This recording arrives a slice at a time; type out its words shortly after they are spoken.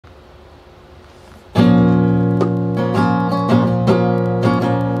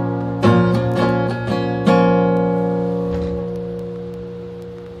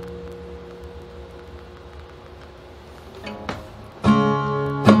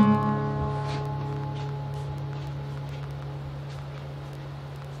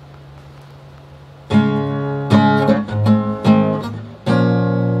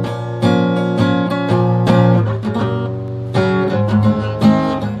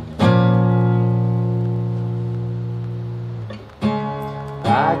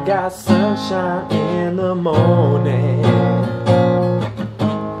got sunshine in the morning.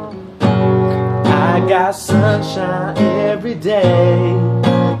 I got sunshine every day.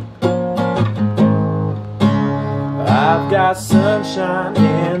 I've got sunshine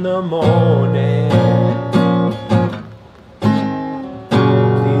in the morning.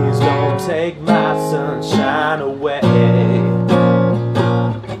 Please don't take my sunshine away.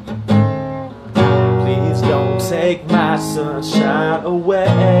 Please don't take my sunshine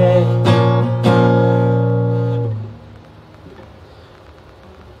away.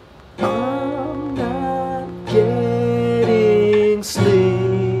 I'm not getting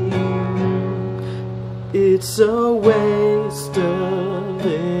sleep. It's a waste of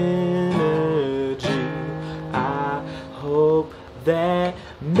energy. I hope that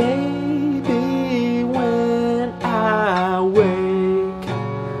maybe when I wake,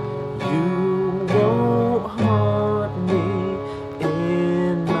 you won't haunt me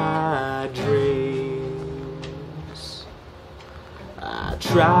in my dreams. I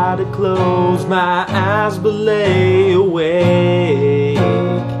try to close my eyes but lay awake.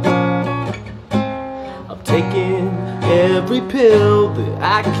 I'm taking every pill that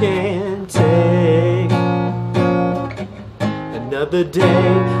I can take. Another day,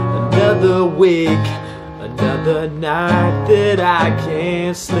 another week, another night that I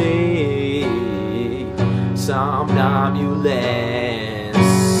can't sleep. Somnambulance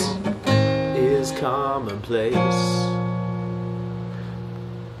is commonplace.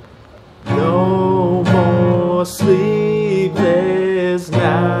 No more sleepless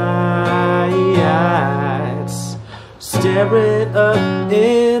nights, staring up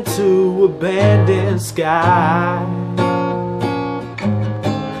into abandoned sky.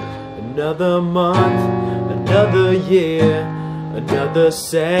 Another month, another year, another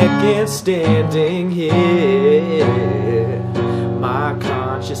second standing here. My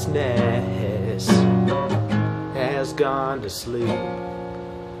consciousness has gone to sleep.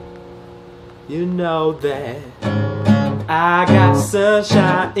 You know that I got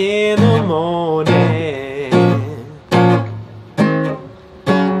sunshine in the morning.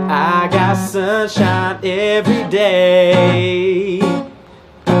 I got sunshine every day.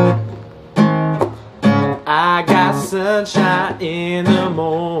 I got sunshine in the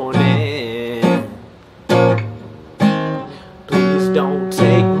morning. Please don't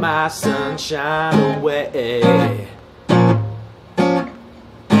take my sunshine away.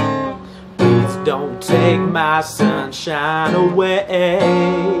 Please don't take my sunshine away.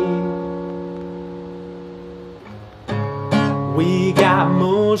 We got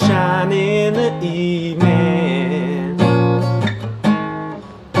moonshine in the evening,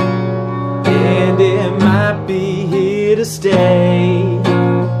 and it might be here to stay.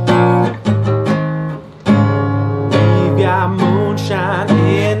 We've got moonshine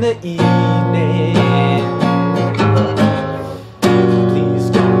in the evening. Please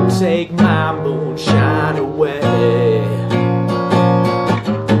don't take my moonshine away.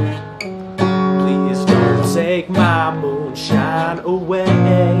 Please don't take my moonshine away.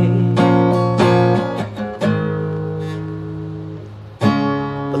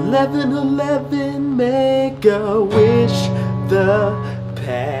 11:11, make a wish. The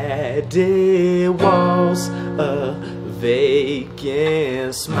padded walls, a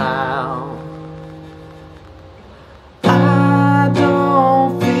vacant smile. I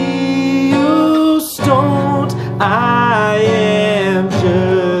don't feel stoned, I am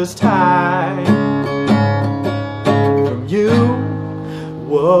just high from you.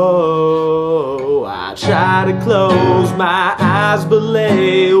 Whoa, I try to close my eyes but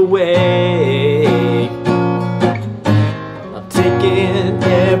lay awake. I'm taking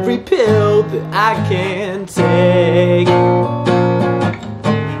every pill that I can take.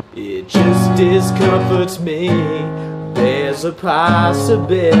 It just discomforts me. There's a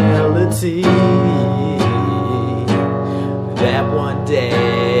possibility that one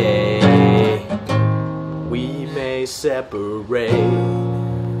day we may separate.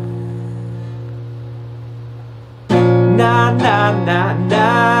 Na na na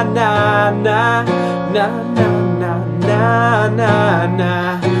na na na na na na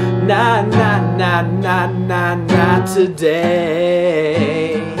na na na na na na na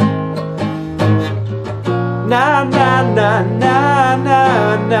today. Na na na na na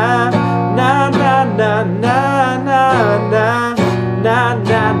na na na na na na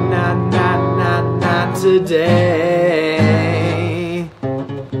na na na today.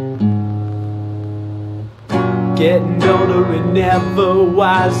 Getting older and never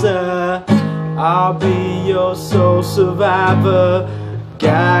wiser. I'll be your soul survivor.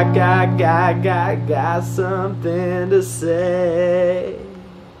 Got something to say.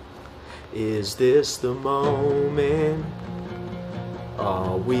 Is this the moment?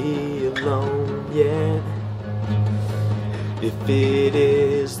 Are we alone yet? If it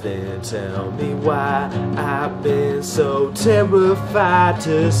is, then tell me why I've been so terrified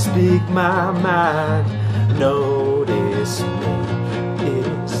to speak my mind. Notice me,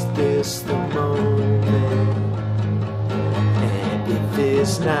 is this the moment? And if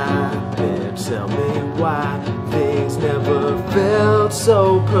it's not, then tell me why things never felt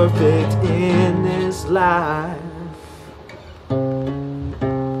so perfect in this life.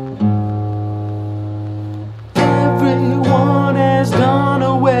 Everyone has gone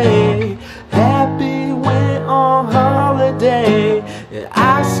away, happy went on holiday, and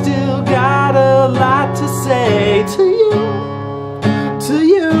I still got a lot to say to you, to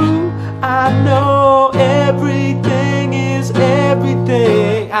you. I know everything is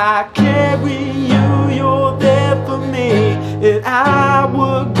everything. I carry you, you're there for me, and I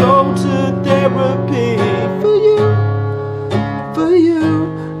would go to therapy for you, for you.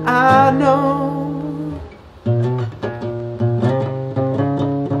 I know.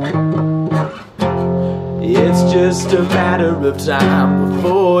 It's just a matter of time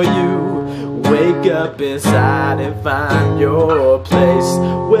before you wake up inside and find your place.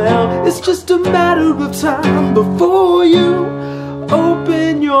 Well, it's just a matter of time before you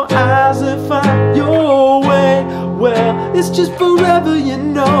open your eyes and find your way. Well, it's just forever, you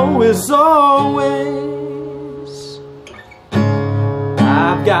know, it's always.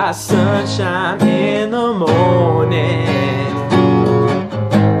 I've got sunshine in the morning,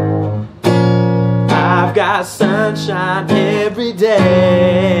 I've got sunshine every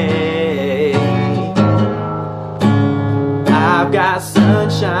day. I've got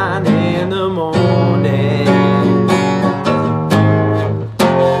sunshine in the morning.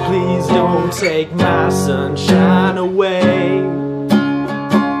 Please don't take my sunshine away.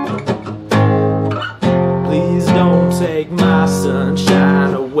 Please don't take my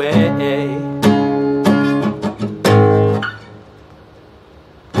sunshine away.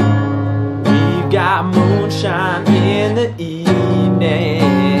 Got moonshine in the evening,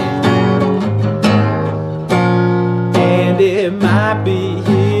 and it might be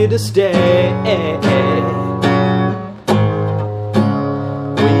here to stay.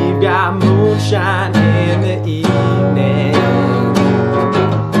 We've got moonshine in the evening.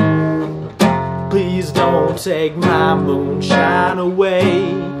 Please don't take my moonshine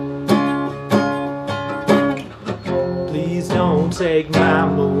away. Please don't take my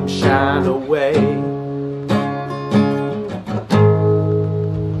moonshine away.